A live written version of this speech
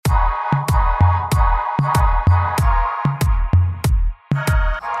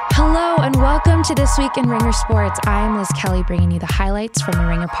Welcome to This Week in Ringer Sports. I am Liz Kelly, bringing you the highlights from the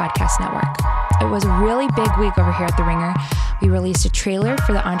Ringer Podcast Network. It was a really big week over here at the Ringer. We released a trailer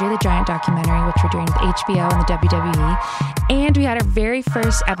for the Andre the Giant documentary, which we're doing with HBO and the WWE. And we had our very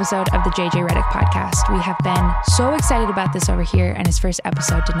first episode of the JJ Redick podcast. We have been so excited about this over here, and his first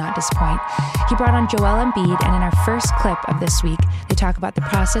episode did not disappoint. He brought on Joel Embiid, and in our first clip of this week, they talk about the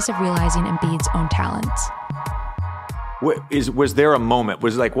process of realizing Embiid's own talents. Was there a moment?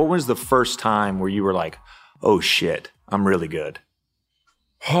 What was the first time where you were like, oh shit, I'm really good?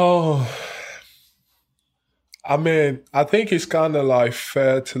 Oh, I mean, I think it's kind of like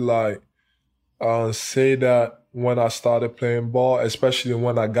fair to say that when I started playing ball, especially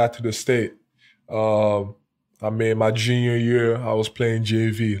when I got to the state. I mean, my junior year, I was playing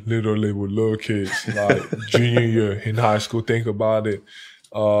JV, literally with little kids, like junior year in high school. Think about it.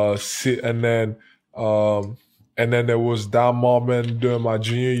 And then there was that moment during my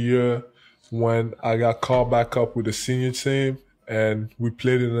junior year when I got called back up with the senior team and we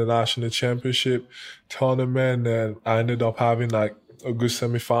played in the national championship tournament, and I ended up having like a good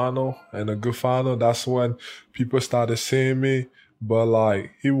semifinal and a good final. That's when people started seeing me, but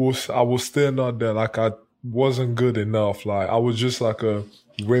like I was still not there. Like I wasn't good enough. Like I was just like a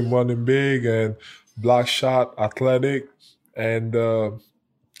rim running big and block shot athletic. And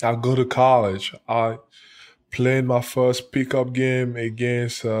I go to college. I playing my first pickup game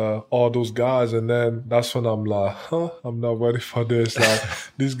against all those guys, and then that's when I'm like, I'm not ready for this. Like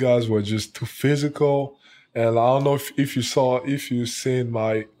these guys were just too physical, and I don't know if you seen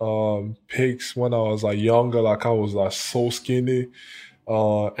my pics when I was like younger, like I was like so skinny,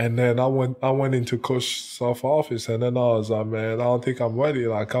 and then I went into Coach's office, and then I was like, man, I don't think I'm ready.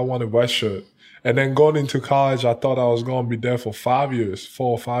 Like I want a red shirt. And then going into college, I thought I was going to be there for 4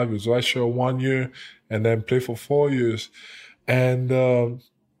 or 5 years, red shirt 1 year, and then play for 4 years. And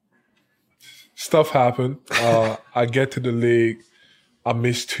stuff happened. I get to the league. I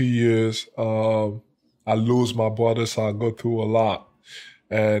miss 2 years. I lose my brother, so I go through a lot.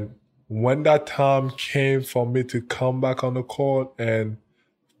 And when that time came for me to come back on the court and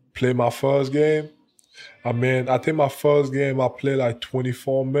play my first game, I mean, I think my first game I played like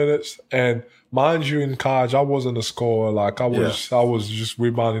 24 minutes. And mind you, in college, I wasn't a scorer. Like I was just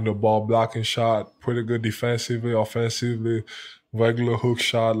rebounding the ball, blocking shot, pretty good defensively, offensively, regular hook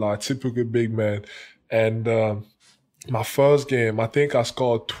shot, like typical big man. And my first game, I think I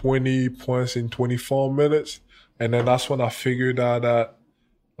scored 20 points in 24 minutes. And then that's when I figured out that,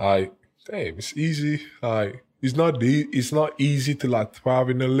 like, damn, it's easy. Like, it's not easy to like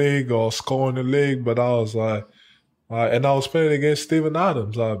thrive in the league or score in the league, but I was like, and I was playing against Steven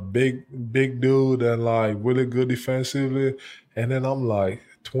Adams, like big dude and like really good defensively. And then I'm like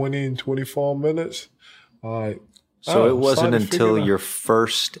 20 and 24 minutes. Like, so it wasn't until your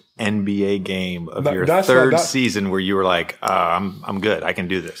first NBA game of your third season where you were like, I'm good. I can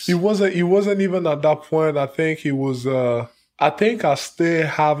do this. It wasn't even at that point. I think it was, I think I still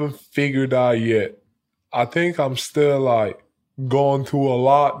haven't figured out yet. I think I'm still like going through a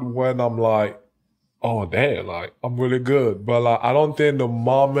lot when I'm like, oh damn, like I'm really good. But like I don't think the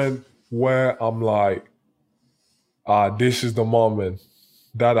moment where I'm like, this is the moment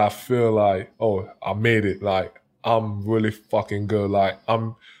that I feel like, oh, I made it. Like I'm really fucking good. Like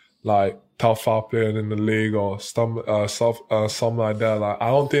I'm like top 5 player in the league or something like that. Like I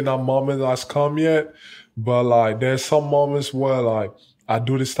don't think that moment has come yet. But like there's some moments where like I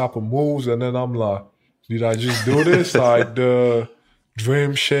do this type of moves and then I'm like, did I just do this? Like the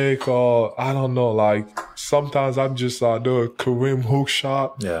dream shake or I don't know. Like sometimes I'm just like do a Kareem hook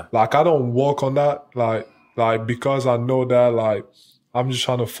shot. Yeah. Like I don't work on that. Like because I know that like I'm just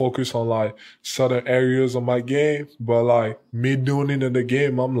trying to focus on like certain areas of my game. But like me doing it in the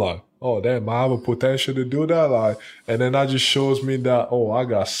game, I'm like, oh damn, I have a potential to do that. Like, and then that just shows me that, oh, I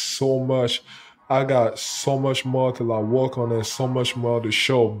got so much more to like work on and so much more to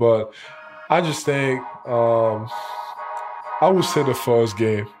show. But I just think I would say the first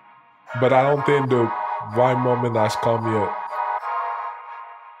game, but I don't think the right moment has come yet.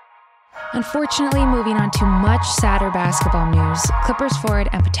 Unfortunately, moving on to much sadder basketball news, Clippers forward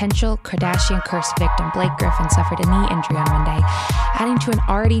and potential Kardashian curse victim Blake Griffin suffered a knee injury on Monday, adding to an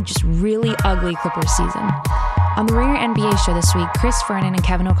already just really ugly Clippers season. On the Ringer NBA show this week, Chris Vernon and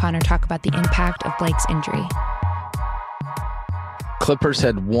Kevin O'Connor talk about the impact of Blake's injury. Clippers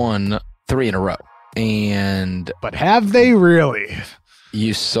had won 3 in a row. But have they really?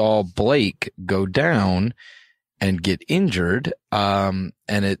 You saw Blake go down and get injured, and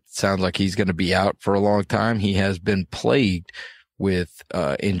it sounds like he's going to be out for a long time. He has been plagued with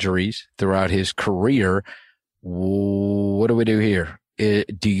injuries throughout his career. What do we do here?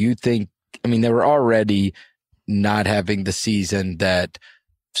 Do you think they were already not having the season that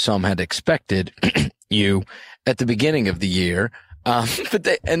some had expected you at the beginning of the year. But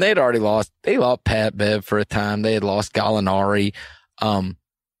they'd already lost. They lost Pat Bev for a time. They had lost Gallinari. Do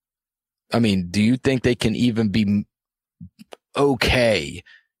you think they can even be okay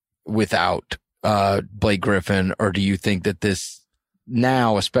without Blake Griffin, or do you think that this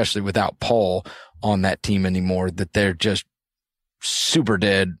now, especially without Paul on that team anymore, that they're just super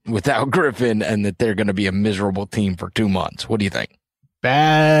dead without Griffin and that they're going to be a miserable team for 2 months? What do you think?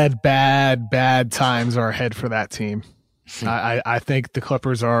 Bad times are ahead for that team. I think the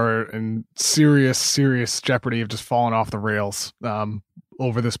Clippers are in serious jeopardy of just falling off the rails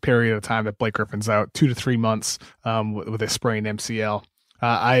over this period of time that Blake Griffin's out, 2 to 3 months with a sprained MCL.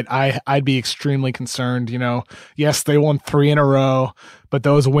 I'd be extremely concerned. Yes, they won 3 in a row, but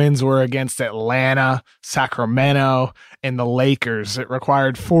those wins were against Atlanta, Sacramento, and the Lakers. It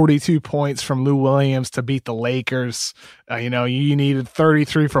required 42 points from Lou Williams to beat the Lakers. You needed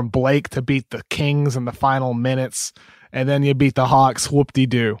 33 from Blake to beat the Kings in the final minutes, and then you beat the Hawks.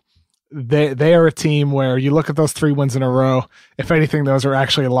 Whoop-de-doo. They are a team where you look at those 3 wins in a row. If anything, those are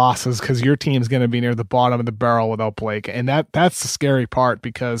actually losses because your team's going to be near the bottom of the barrel without Blake, and that's the scary part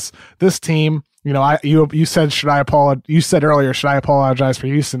because this team. You said should I apologize? You said earlier should I apologize for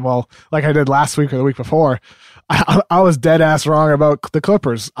Houston? Well, like I did last week or the week before, I was dead ass wrong about the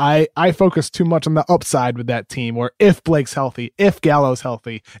Clippers. I focused too much on the upside with that team. Where if Blake's healthy, if Gallo's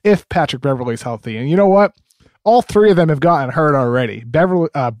healthy, if Patrick Beverley's healthy, and you know what? All 3 of them have gotten hurt already.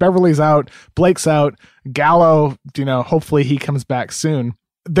 Beverley's out, Blake's out, Gallo, hopefully he comes back soon.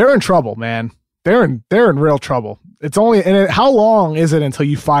 They're in trouble, man. They're in real trouble. How long is it until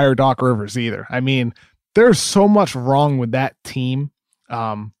you fire Doc Rivers either? There's so much wrong with that team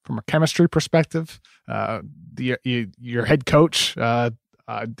from a chemistry perspective. Your head coach,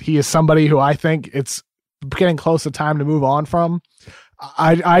 he is somebody who I think it's getting close to time to move on from.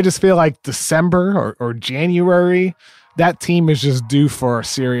 I just feel like December or January, that team is just due for a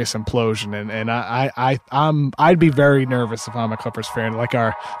serious implosion, and I'd be very nervous if I'm a Clippers fan, like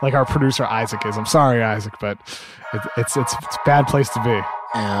our producer Isaac is. I'm sorry, Isaac, but it's a bad place to be.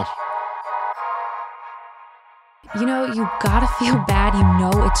 Yeah. You gotta feel bad.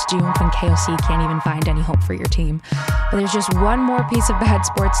 It's June when KOC can't even find any hope for your team. But there's just one more piece of bad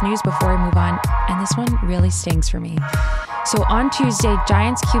sports news before we move on, and this one really stings for me. So on Tuesday,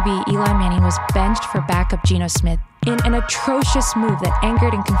 Giants QB Eli Manning was benched for backup Geno Smith in an atrocious move that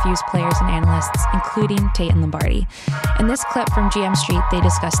angered and confused players and analysts, including Tate and Lombardi. In this clip from GM Street, they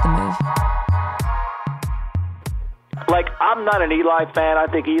discussed the move. I'm not an Eli fan. I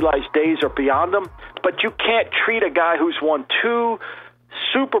think Eli's days are beyond him. But you can't treat a guy who's won 2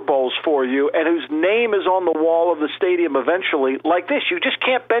 Super Bowls for you and whose name is on the wall of the stadium eventually like this. You just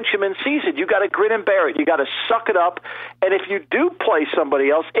can't bench him in season. You got to grin and bear it. You got to suck it up. And if you do play somebody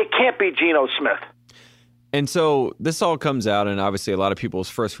else, it can't be Geno Smith. And so this all comes out, and obviously a lot of people's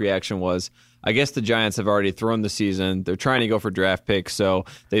first reaction was, I guess the Giants have already thrown the season. They're trying to go for draft picks, so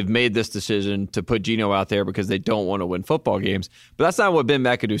they've made this decision to put Geno out there because they don't want to win football games. But that's not what Ben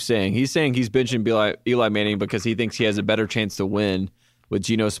McAdoo's saying. He's saying he's benching Eli Manning because he thinks he has a better chance to win with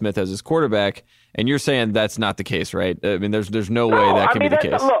Geno Smith as his quarterback. And you're saying that's not the case, right? There's no way that can be the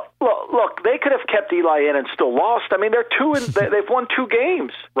case. Look, they could have kept Eli in and still lost. They've won 2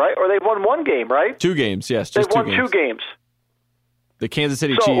 games, right? Or they've won 1 game, right? 2 games, yes. They've won 2 games. The Kansas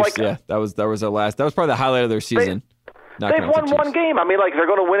City Chiefs, that was their last. That was probably the highlight of their season. They've won 1 game. They're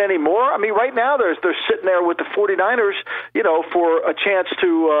going to win any more? Right now they're sitting there with the 49ers, for a chance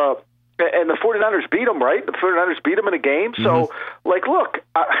to and the 49ers beat them, right? The 49ers beat them in a game. So, they're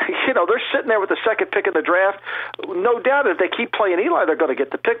sitting there with the 2nd pick in the draft. No doubt if they keep playing Eli, they're going to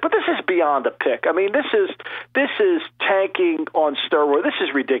get the pick. But this is beyond a pick. This is tanking on steroids. This is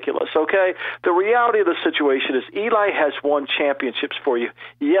ridiculous, okay? The reality of the situation is Eli has won championships for you.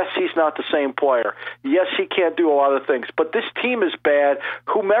 Yes, he's not the same player. Yes, he can't do a lot of things. But this team is bad,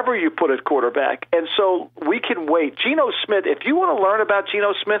 whomever you put at quarterback. And so we can wait. Geno Smith, if you want to learn about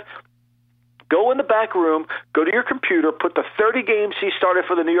Geno Smith, go in the back room, go to your computer, put the 30 games he started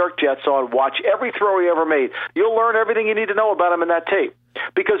for the New York Jets on, watch every throw he ever made. You'll learn everything you need to know about him in that tape.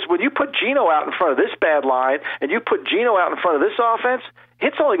 Because when you put Geno out in front of this bad line and you put Geno out in front of this offense,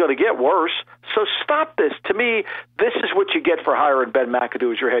 it's only going to get worse. So stop this. To me, this is what you get for hiring Ben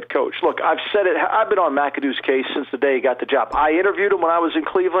McAdoo as your head coach. Look, I've said it. I've been on McAdoo's case since the day he got the job. I interviewed him when I was in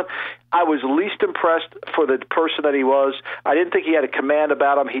Cleveland. I was least impressed for the person that he was. I didn't think he had a command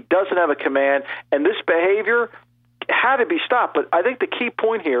about him. He doesn't have a command. And this behavior had to be stopped. But I think the key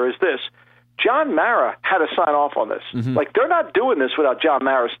point here is this. John Mara had to sign off on this. Mm-hmm. Like, they're not doing this without John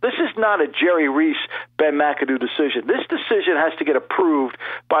Mara. This is not a Jerry Reese, Ben McAdoo decision. This decision has to get approved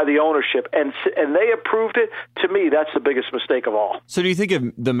by the ownership, and they approved it. To me, that's the biggest mistake of all. So do you think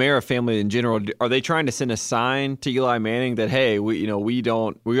of the Mara family in general, are they trying to send a sign to Eli Manning that, hey, we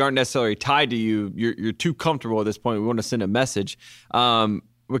aren't necessarily tied to you. You're too comfortable at this point. We want to send a message.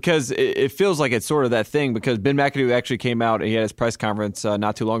 Because it feels like it's sort of that thing, because Ben McAdoo actually came out and he had his press conference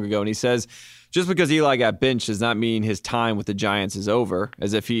not too long ago, and he says just because Eli got benched does not mean his time with the Giants is over,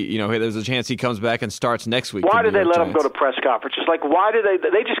 as if he, there's a chance he comes back and starts next week. Why did they let him go to press conferences? Like, why did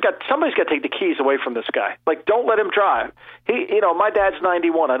somebody's got to take the keys away from this guy. Like, don't let him drive. My dad's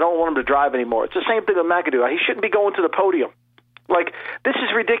 91. I don't want him to drive anymore. It's the same thing with McAdoo. He shouldn't be going to the podium. Like, this is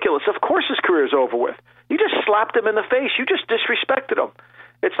ridiculous. Of course his career is over with. You just slapped him in the face. You just disrespected him.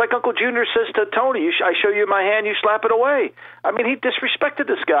 It's like Uncle Junior says to Tony, I show you my hand, you slap it away. I mean, he disrespected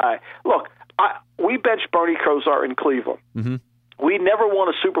this guy. Look, we benched Bernie Kosar in Cleveland. Mm-hmm. We never won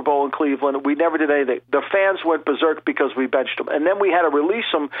a Super Bowl in Cleveland. We never did anything. The fans went berserk because we benched him. And then we had to release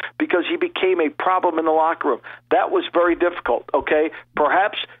him because he became a problem in the locker room. That was very difficult, okay?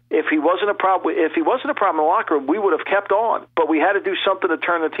 Perhaps if he wasn't a problem in the locker room, we would have kept on. But we had to do something to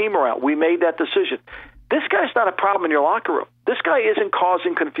turn the team around. We made that decision. This guy's not a problem in your locker room. This guy isn't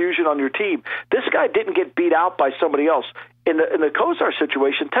causing confusion on your team. This guy didn't get beat out by somebody else. In the Kosar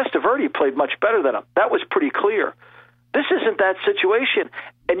situation, Testaverde played much better than him. That was pretty clear. This isn't that situation.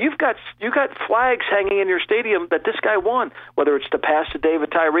 And you've got flags hanging in your stadium that this guy won, whether it's the pass to David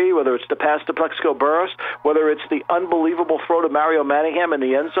Tyree, whether it's the pass to Plexico Burress, whether it's the unbelievable throw to Mario Manningham in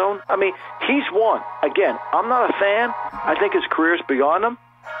the end zone. I mean, he's won. Again, I'm not a fan. I think his career's beyond him.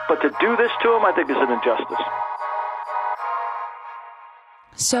 But to do this to him, I think, is an injustice.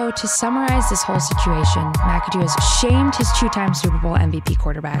 So to summarize this whole situation, McAdoo has shamed his two-time Super Bowl MVP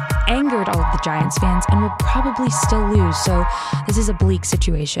quarterback, angered all of the Giants fans, and will probably still lose. So this is a bleak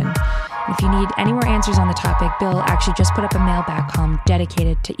situation. And if you need any more answers on the topic, Bill actually just put up a mailbag column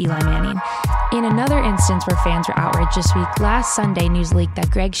dedicated to Eli Manning. In another instance where fans were outraged this week, last Sunday news leaked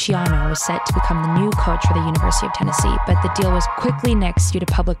that Greg Schiano was set to become the new coach for the University of Tennessee, but the deal was quickly nixed due to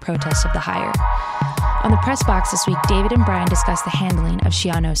public protests of the hire. On the press box this week, David and Brian discussed the handling of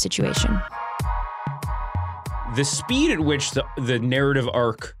Schiano's situation. The speed at which the narrative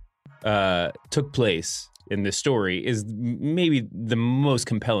arc took place in this story is maybe the most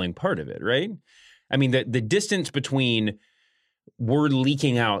compelling part of it, right? I mean, the distance between word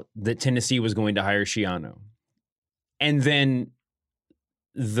leaking out that Tennessee was going to hire Schiano and then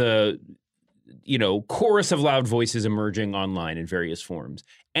the chorus of loud voices emerging online in various forms.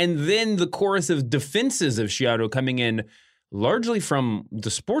 And then the chorus of defenses of Schiano coming in largely from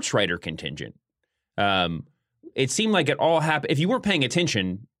the sports writer contingent. It seemed like it all happened. If you weren't paying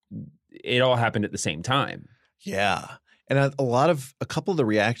attention, it all happened at the same time. Yeah. And a couple of the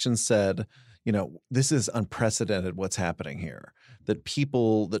reactions said, this is unprecedented what's happening here.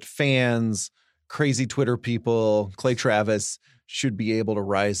 That fans, crazy Twitter people, Clay Travis should be able to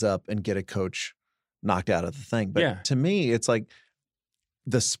rise up and get a coach knocked out of the thing. But to me, it's like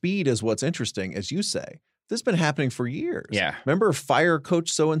the speed is what's interesting, as you say. This has been happening for years. Yeah. Remember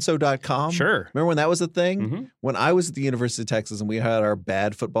firecoachsoandso.com? Sure. Remember when that was a thing? Mm-hmm. When I was at the University of Texas and we had our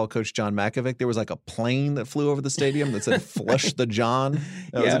bad football coach, John Makovic, there was like a plane that flew over the stadium that said, flush the John.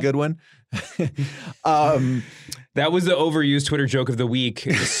 That was a good one. That was the overused Twitter joke of the week,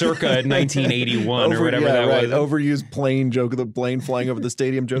 circa 1981 or whatever that was. Overused plane joke of the plane flying over the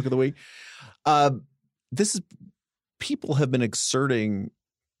stadium joke of the week. People have been exerting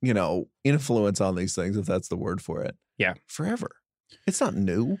influence on these things, if that's the word for it. Yeah. Forever. It's not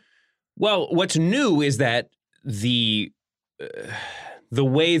new. Well, what's new is that the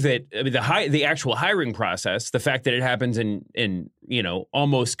way that the actual hiring process, the fact that it happens in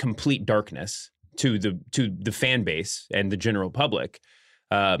almost complete darkness to the fan base and the general public.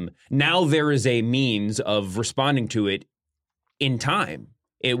 Now there is a means of responding to it in time.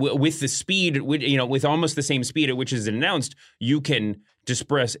 With the speed, with almost the same speed at which is announced, you can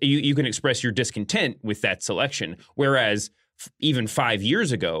express your discontent with that selection. Whereas even 5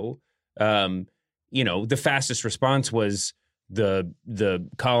 years ago, the fastest response was the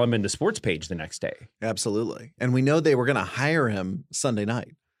column in the sports page the next day. Absolutely. And we know they were going to hire him Sunday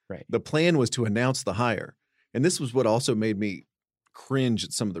night. Right. The plan was to announce the hire. And this was what also made me cringe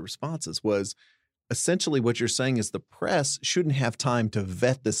at some of the responses was essentially what you're saying is the press shouldn't have time to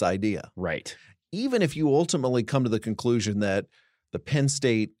vet this idea. Right. Even if you ultimately come to the conclusion that the Penn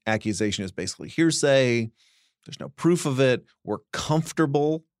State accusation is basically hearsay, there's no proof of it, we're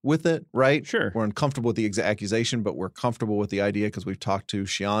comfortable with it, right? Sure. We're uncomfortable with the accusation, but we're comfortable with the idea because we've talked to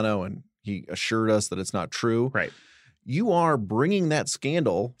Schiano and He assured us that it's not true. Right. You are bringing that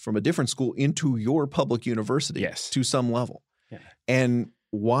scandal from a different school into your public university to some level. Yeah. And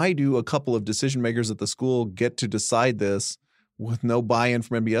why do a couple of decision makers at the school get to decide this with no buy-in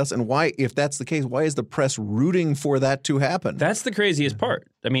from MBS? And why, if that's the case, why is the press rooting for that to happen? That's the craziest part.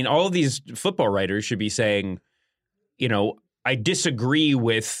 I mean, all of these football writers should be saying, I disagree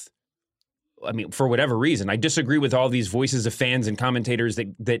with, for whatever reason, I disagree with all these voices of fans and commentators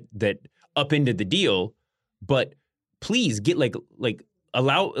that upended the deal, but please get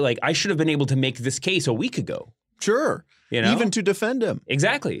I should have been able to make this case a week ago. Sure. Even to defend him.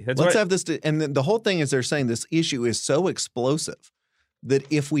 Exactly. Let's have this. And then the whole thing is they're saying this issue is so explosive that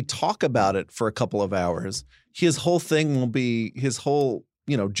if we talk about it for a couple of hours, his whole thing will be, his whole,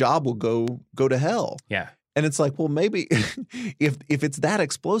 job will go to hell. Yeah. And it's like, well, maybe if it's that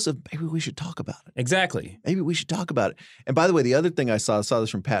explosive, maybe we should talk about it. Exactly. Maybe we should talk about it. And by the way, the other thing I saw this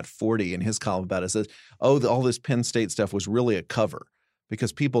from Pat Forty in his column about it, says, all this Penn State stuff was really a cover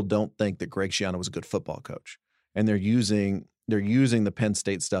because people don't think that Greg Schiano was a good football coach. And they're using the Penn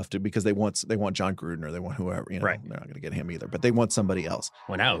State stuff because they want John Gruden or they want whoever, right. They're not going to get him either, but they want somebody else.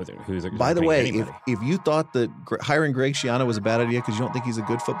 Well, now who's by the way, if you thought that hiring Greg Schiano was a bad idea because you don't think he's a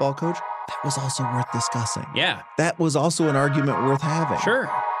good football coach, that was also worth discussing. Yeah. That was also an argument worth having.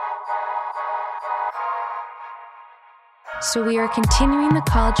 Sure. So we are continuing the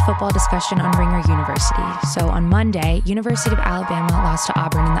college football discussion on Ringer University. So on Monday, University of Alabama lost to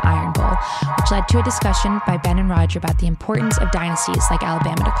Auburn in the Iron Bowl, which led to a discussion by Ben and Roger about the importance of dynasties like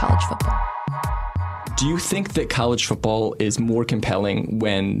Alabama to college football. Do you think that college football is more compelling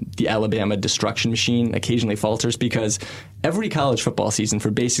when the Alabama destruction machine occasionally falters? Because every college football season for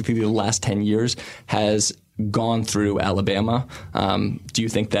basically the last 10 years has gone through Alabama. Do you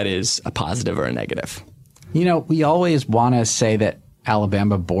think that is a positive or a negative? We always want to say that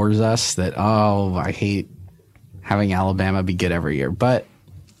Alabama bores us, that, I hate having Alabama be good every year. But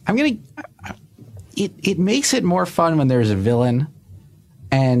it makes it more fun when there's a villain.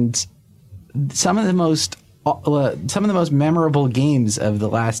 And some of the most memorable games of the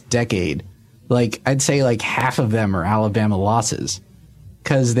last decade, I'd say half of them are Alabama losses.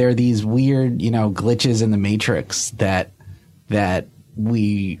 Because they're these weird, glitches in the matrix that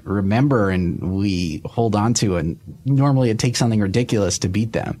we remember and we hold on to, and normally it takes something ridiculous to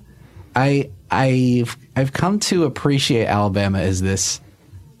beat them. I've come to appreciate Alabama as this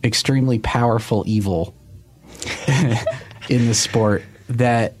extremely powerful evil in the sport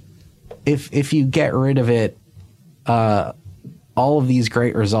that if you get rid of it, all of these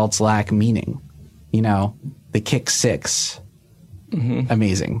great results lack meaning. The kick six,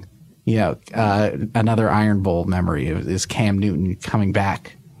 amazing. Another Iron Bowl memory is Cam Newton coming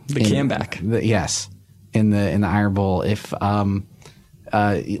back. Yes, in the Iron Bowl. If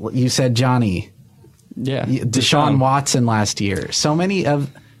you said Johnny, Deshaun Watson last year. So many of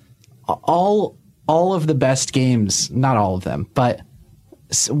all of the best games, not all of them, but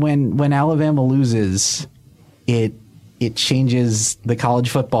when Alabama loses, it changes the college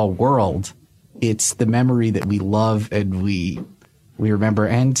football world. It's the memory that we love and we remember.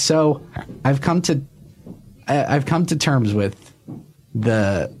 And so I've come to terms with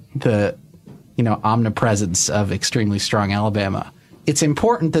the omnipresence of extremely strong Alabama. It's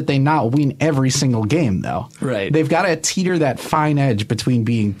important that they not win every single game, though. Right. They've got to teeter that fine edge between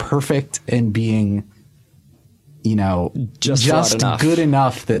being perfect and being, just good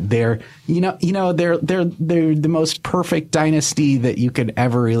enough that they're the most perfect dynasty that you could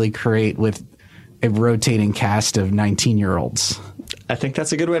ever really create with a rotating cast of 19-year-olds. I think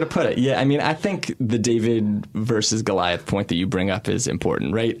that's a good way to put it. Yeah, I think the David versus Goliath point that you bring up is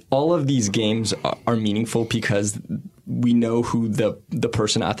important, right? All of these games are meaningful because we know who the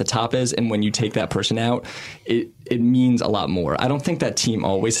person at the top is, and when you take that person out, it means a lot more. I don't think that team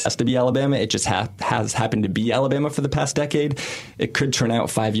always has to be Alabama. It just has happened to be Alabama for the past decade. It could turn out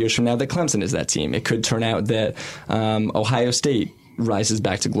 5 years from now that Clemson is that team. It could turn out that Ohio State rises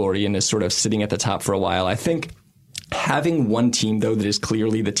back to glory and is sort of sitting at the top for a while. I think having one team, though, that is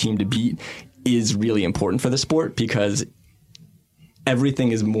clearly the team to beat is really important for the sport because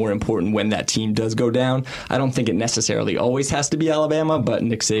everything is more important when that team does go down. I don't think it necessarily always has to be Alabama, but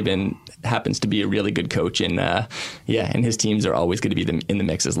Nick Saban happens to be a really good coach, and and his teams are always going to be in the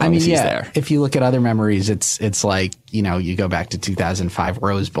mix as long as he's there. If you look at other memories, it's like, you go back to 2005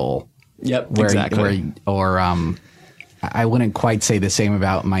 Rose Bowl. Yep, exactly. I wouldn't quite say the same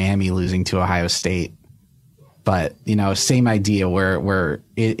about Miami losing to Ohio State. But, same idea where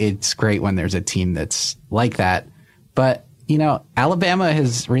it's great when there's a team that's like that. But, Alabama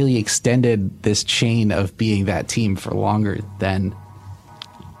has really extended this chain of being that team for longer than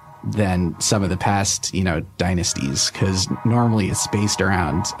than some of the past, dynasties, because normally it's based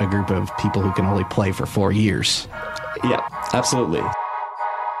around a group of people who can only play for 4 years. Yeah, absolutely.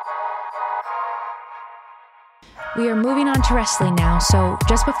 We are moving on to wrestling now. So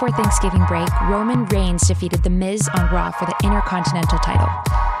just before Thanksgiving break, Roman Reigns defeated The Miz on Raw for the Intercontinental title.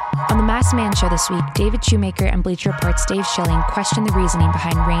 On the Masked Man show this week, David Shoemaker and Bleacher Report's Dave Schilling questioned the reasoning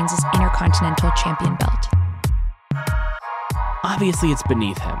behind Reigns' Intercontinental Champion belt. Obviously, it's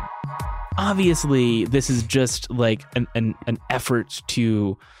beneath him. Obviously, this is just like an effort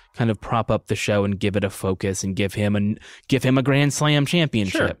to kind of prop up the show and give it a focus and give him a Grand Slam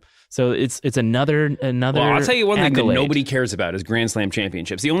championship. Sure. So it's another. Well, I'll tell you one thing that accolade. nobody cares about is Grand Slam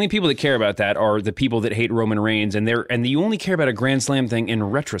championships. The only people that care about that are the people that hate Roman Reigns, and you only care about a Grand Slam thing in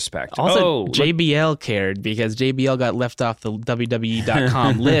retrospect. Also, JBL cared because JBL got left off the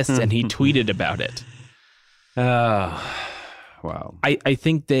WWE.com list, and he tweeted about it. Wow. I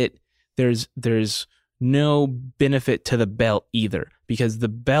think that there's no benefit to the belt either, because the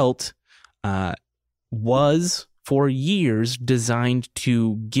belt was for years designed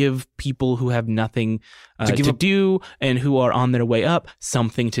to give people who have nothing to do and who are on their way up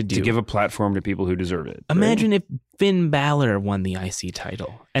something to do. To give a platform to people who deserve it. Imagine if Finn Balor won the IC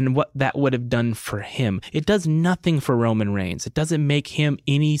title and what that would have done for him. It does nothing for Roman Reigns. It doesn't make him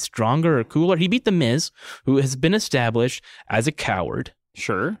any stronger or cooler. He beat The Miz, who has been established as a coward.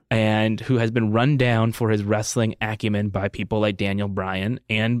 Sure. And who has been run down for his wrestling acumen by people like Daniel Bryan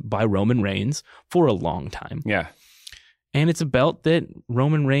and by Roman Reigns for a long time. Yeah. And it's a belt that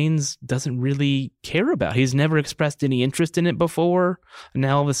Roman Reigns doesn't really care about. He's never expressed any interest in it before. And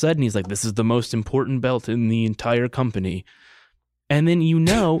now all of a sudden he's like, this is the most important belt in the entire company. And then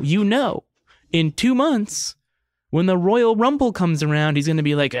in 2 months, when the Royal Rumble comes around, he's going to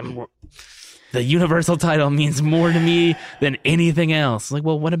be like, the Universal title means more to me than anything else. Like,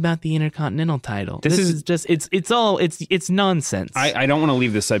 well, what about the Intercontinental title? This is just, it's nonsense. I don't want to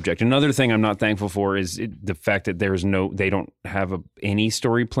leave the subject. Another thing I'm not thankful for is the fact that they don't have any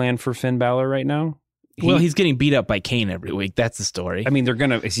story plan for Finn Balor right now. He's getting beat up by Kane every week. That's the story. I mean,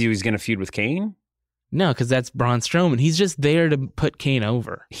 he's going to feud with Kane? No, because that's Braun Strowman. He's just there to put Kane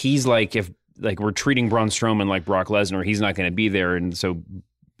over. He's like, if we're treating Braun Strowman like Brock Lesnar, he's not going to be there. And so,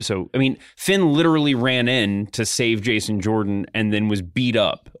 I mean, Finn literally ran in to save Jason Jordan and then was beat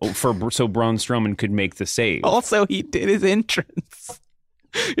up so Braun Strowman could make the save. Also, he did his entrance.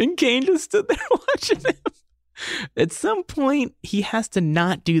 And Kane just stood there watching him. At some point, he has to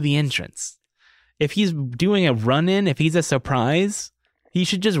not do the entrance. If he's doing a run-in, if he's a surprise, he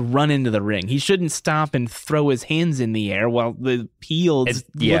should just run into the ring. He shouldn't stop and throw his hands in the air while the heel's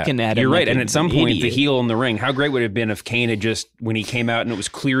looking at him. You're right. Like and at some point, the heel in the ring, how great would it have been if Kane had just, when he came out and it was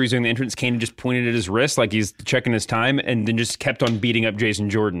clear he was doing the entrance, Kane had just pointed at his wrist like he's checking his time and then just kept on beating up Jason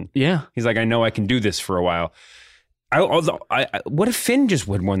Jordan. Yeah. He's like, I know I can do this for a while. What if Finn just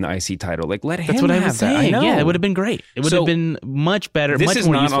would won the IC title? Like, let him have that. That's what I was saying. I know. Yeah, it would have been great. It would have been much better. This much is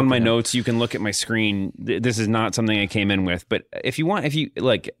more not useful on my for him. notes. You can look at my screen. This is not something I came in with. But if you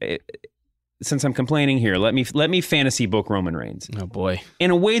since I'm complaining here, let me fantasy book Roman Reigns. Oh boy,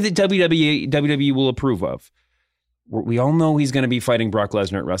 in a way that WWE will approve of. We all know he's going to be fighting Brock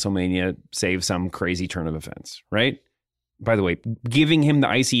Lesnar at WrestleMania, save some crazy turn of events, right? By the way, giving him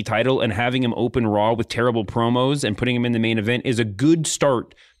the IC title and having him open Raw with terrible promos and putting him in the main event is a good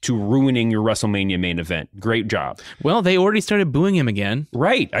start to ruining your WrestleMania main event. Great job. Well, they already started booing him again.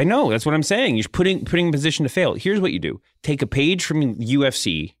 Right. I know. That's what I'm saying. You're putting him in position to fail. Here's what you do. Take a page from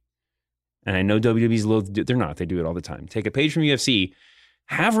UFC, and I know WWE's loath to do it. They're not. They do it all the time. Take a page from UFC.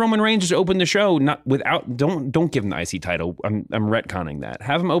 Have Roman Reigns just open the show. Don't give him the IC title. I'm retconning that.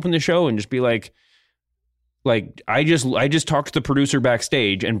 Have him open the show and just be like I just talked to the producer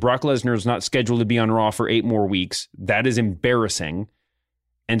backstage, and Brock Lesnar is not scheduled to be on Raw for 8 more weeks. That is embarrassing.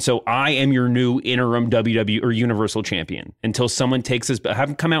 And so I am your new interim WWE or Universal Champion until someone takes this. Have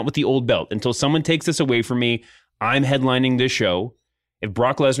him come out with the old belt until someone takes this away from me. I'm headlining this show. If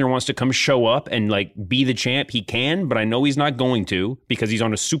Brock Lesnar wants to come show up and be the champ, he can, but I know he's not going to because he's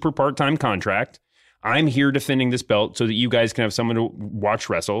on a super part-time contract. I'm here defending this belt so that you guys can have someone to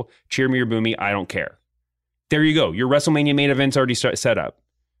watch wrestle. Cheer me or boo me. I don't care. There you go. Your WrestleMania main event's already set up.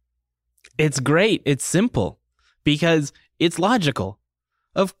 It's great. It's simple because it's logical.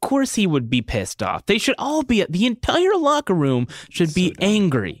 Of course he would be pissed off. They should all be, the entire locker room should be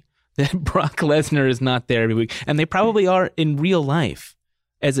angry that Brock Lesnar is not there every week. And they probably are in real life.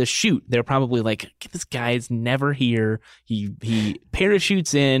 as a shoot, they're probably like, this guy's never here. He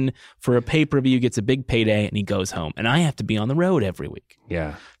parachutes in for a pay-per-view, gets a big payday, and he goes home. And I have to be on the road every week.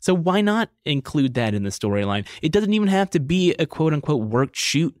 Yeah. So why not include that in the storyline? It doesn't even have to be a quote-unquote worked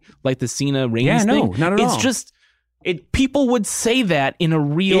shoot like the Cena Reigns thing. Not at all. It's just... people would say that in a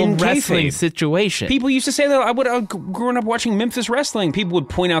real wrestling situation. People used to say that. I would growing up watching Memphis wrestling. People would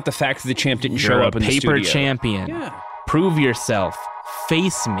point out the fact that the champ didn't show up in the studio. Paper champion. Yeah. Prove yourself.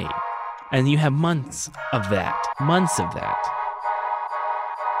 Face me. And you have months of that.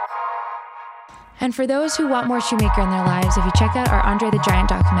 And for those who want more Shoemaker in their lives, if you check out our Andre the Giant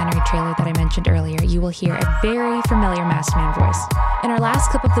documentary trailer that I mentioned earlier, you will hear a very familiar masked man voice. In our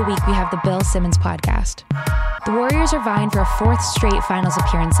last clip of the week, we have the Bill Simmons podcast. The Warriors are vying for a 4th straight finals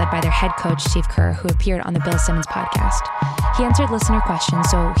appearance led by their head coach, Steve Kerr, who appeared on the Bill Simmons podcast. He answered listener questions,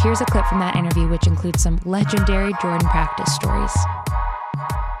 so here's a clip from that interview, which includes some legendary Jordan practice stories.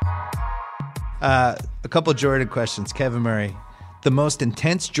 A couple Jordan questions. Kevin Murray, the most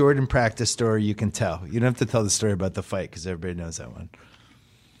intense Jordan practice story you can tell. You don't have to tell the story about the fight because everybody knows that one.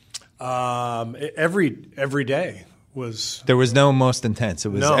 Every day was. There was no most intense. It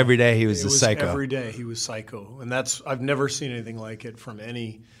was every day he was a psycho. Every day he was psycho, and I've never seen anything like it from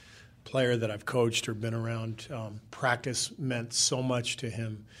any player that I've coached or been around. Practice meant so much to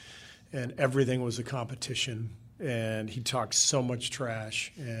him, and everything was a competition. And he talked so much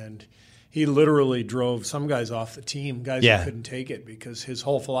trash, and he literally drove some guys off the team, guys who couldn't take it, because his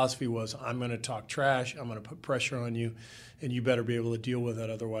whole philosophy was, I'm going to talk trash, I'm going to put pressure on you, and you better be able to deal with it,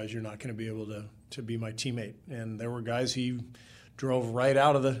 otherwise you're not going to be able to be my teammate. And there were guys he drove right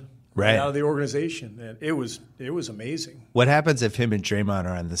out of the organization, and it was amazing. What happens if him and Draymond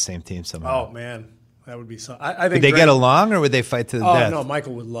are on the same team somehow? Oh, man, that would be something. I think would they get along, or would they fight to the death? Oh, no,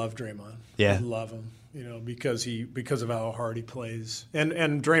 Michael would love Draymond. Yeah. He'd love him. Because of how hard he plays, and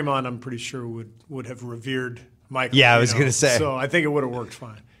Draymond, I'm pretty sure would have revered Michael. Yeah, I was going to say. So I think it would have worked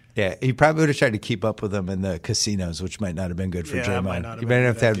fine. Yeah, he probably would have tried to keep up with him in the casinos, which might not have been good for Draymond. You might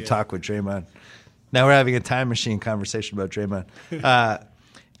have to have a talk with Draymond. Now we're having a time machine conversation about Draymond.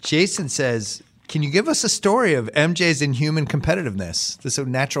 Jason says, "Can you give us a story of MJ's inhuman competitiveness?" This is a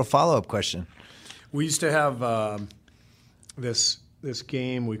natural follow-up question. We used to have this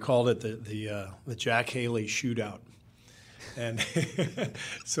game, we called it the Jack Haley shootout. And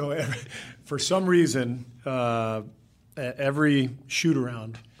so for some reason, every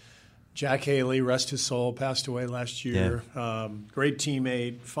shoot-around, Jack Haley, rest his soul, passed away last year. Yeah. Great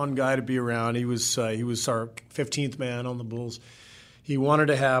teammate, fun guy to be around. He was our 15th man on the Bulls. He wanted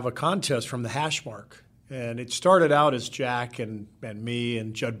to have a contest from the hash mark. And it started out as Jack and me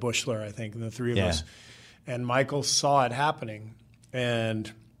and Judd Bushler, I think, and the three of us. And Michael saw it happening. And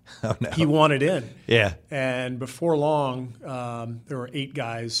he wanted in. Yeah. And before long, there were 8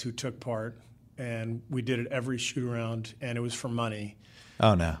 guys who took part, and we did it every shoot-around, and it was for money.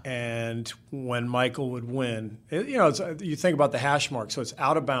 Oh, no. And when Michael would win, you think about the hash mark, so it's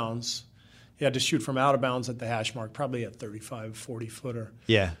out of bounds. He had to shoot from out of bounds at the hash mark, probably at 35, 40-footer.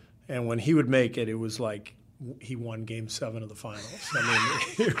 Yeah. And when he would make it, it was like he won Game 7 of the finals.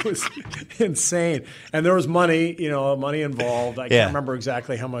 I mean, it was insane. And there was money involved. I can't remember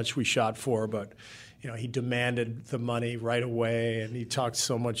exactly how much we shot for, but he demanded the money right away, and he talked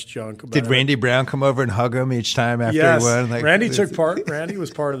so much junk about it. Did Randy Brown come over and hug him each time after he won? Randy took part. Randy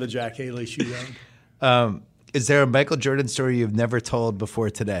was part of the Jack Haley shootout. Is there a Michael Jordan story you've never told before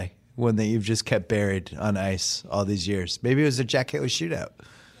today? One that you've just kept buried on ice all these years? Maybe it was a Jack Haley shootout.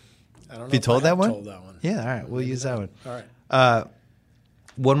 I don't know. Have you told that one? Told that one. Yeah, all right. We'll use that one. All right.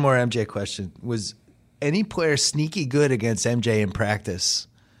 One more MJ question. Was any player sneaky good against MJ in practice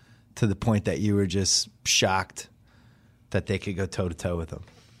to the point that you were just shocked that they could go toe-to-toe with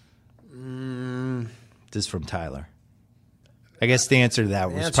him? This is from Tyler. I guess the answer to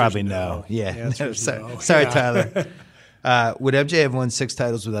that was probably no. Yeah. Sorry, Tyler. Would MJ have won 6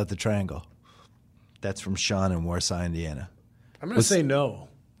 titles without the triangle? That's from Sean in Warsaw, Indiana. I'm going to say no.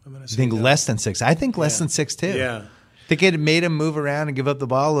 I think less than 6. I think less than 6 too. Yeah. I think it made him move around and give up the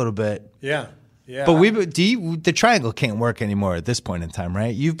ball a little bit. Yeah. Yeah. But the triangle can't work anymore at this point in time,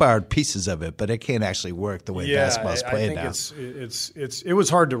 right? You've borrowed pieces of it, but it can't actually work the way basketball's played now. It was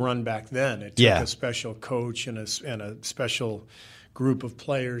hard to run back then. It took a special coach and a special group of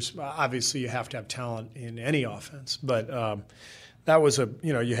players. Obviously, you have to have talent in any offense, but that was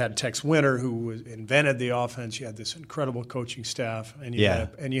you had Tex Winter, who invented the offense. You had this incredible coaching staff, and you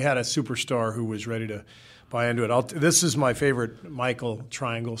had a superstar who was ready to buy into it. This is my favorite Michael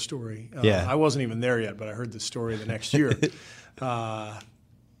triangle story. I wasn't even there yet, but I heard the story the next year.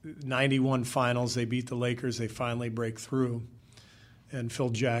 91 finals, they beat the Lakers. They finally break through. and Phil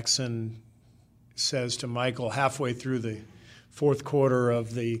Jackson says to Michael halfway through the fourth quarter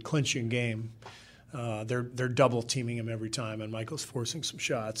of the clinching game, they're double teaming him every time, and Michael's forcing some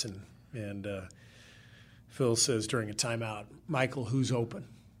shots, and Phil says during a timeout, Michael, who's open?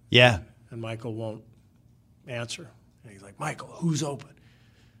 Yeah. And Michael won't answer. And he's like, Michael, who's open?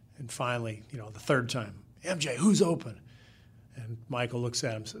 And finally, the third time, MJ, who's open? And Michael looks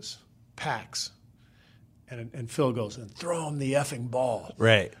at him and says, Pax. And Phil goes, and throw him the effing ball.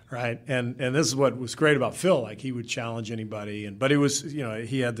 Right. Right. And this is what was great about Phil. Like, he would challenge anybody. But it was,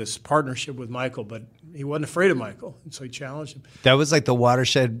 he had this partnership with Michael, but he wasn't afraid of Michael. And so he challenged him. That was like the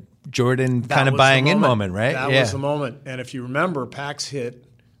watershed Jordan kind of buying in moment, right? That was the moment. And if you remember, Pax hit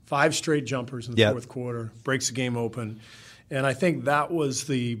 5 straight jumpers in the fourth quarter, breaks the game open. And I think that was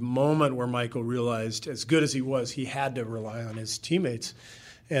the moment where Michael realized, as good as he was, he had to rely on his teammates.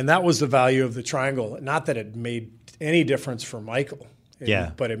 And that was the value of the triangle. Not that it made any difference for Michael,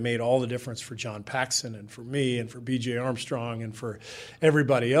 but it made all the difference for John Paxson and for me and for B.J. Armstrong and for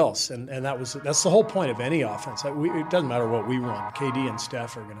everybody else. And that's the whole point of any offense. It doesn't matter what we run. KD and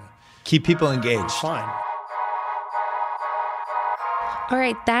Steph are going to keep people engaged. Fine. All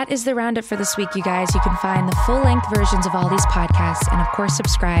right, that is the roundup for this week, you guys. You can find the full-length versions of all these podcasts and, of course,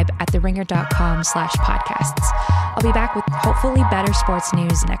 subscribe at theringer.com/podcasts. I'll be back with hopefully better sports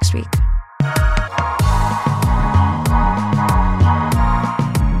news next week.